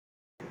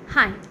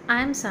Hi,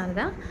 I am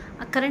Sarada.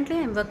 Currently,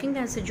 I am working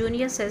as a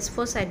junior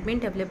Salesforce admin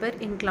developer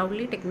in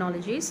Cloudly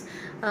Technologies.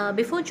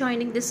 Before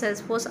joining this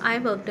Salesforce, I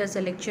worked as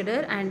a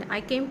lecturer and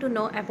I came to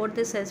know about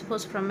this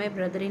Salesforce from my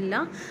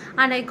brother-in-law,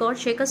 and I got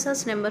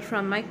Shekhar's number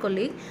from my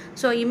colleague.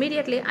 So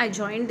immediately I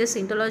joined this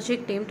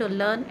Interlogic team to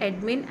learn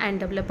admin and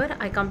developer.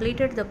 I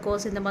completed the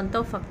course in the month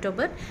of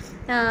October.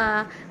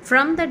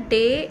 From the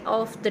day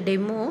of the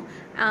demo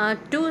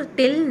to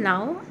till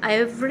now,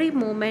 every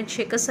moment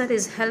Shekhar sir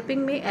is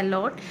helping me a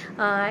lot.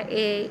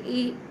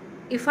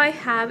 If I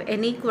have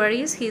any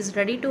queries, he is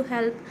ready to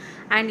help,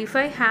 and if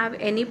I have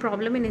any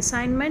problem in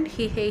assignment,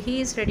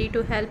 he is ready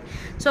to help.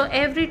 So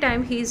every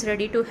time he is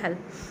ready to help.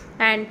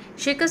 And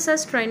Shekhar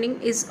sir's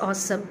training is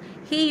awesome.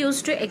 He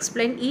used to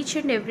explain each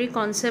and every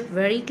concept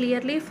very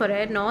clearly for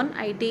a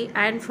non-IT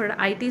and for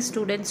IT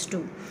students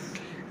too.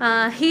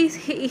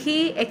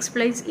 He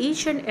explains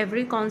each and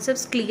every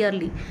concepts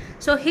clearly.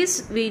 So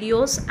his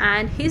videos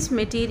and his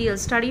material,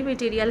 study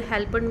material,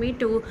 helped me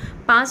to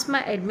pass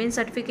my admin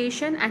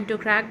certification and to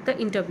crack the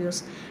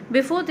interviews.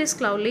 Before this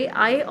Cloudly,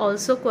 I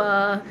also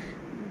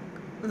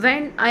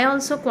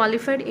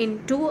qualified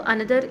in two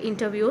another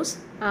interviews.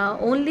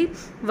 Only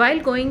while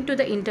going to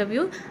the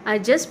interview, I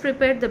just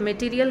prepared the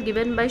material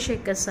given by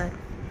Shekhar sir.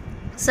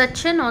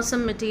 Such an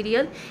awesome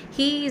material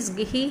he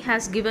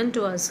has given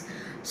to us.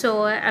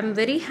 So I'm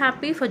very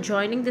happy for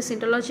joining this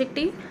Interlogic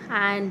team,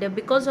 and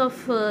because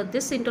of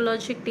this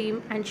Interlogic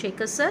team and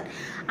Shekhar sir,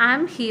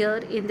 I'm here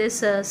in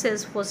this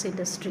Salesforce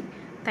industry.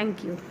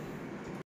 Thank you.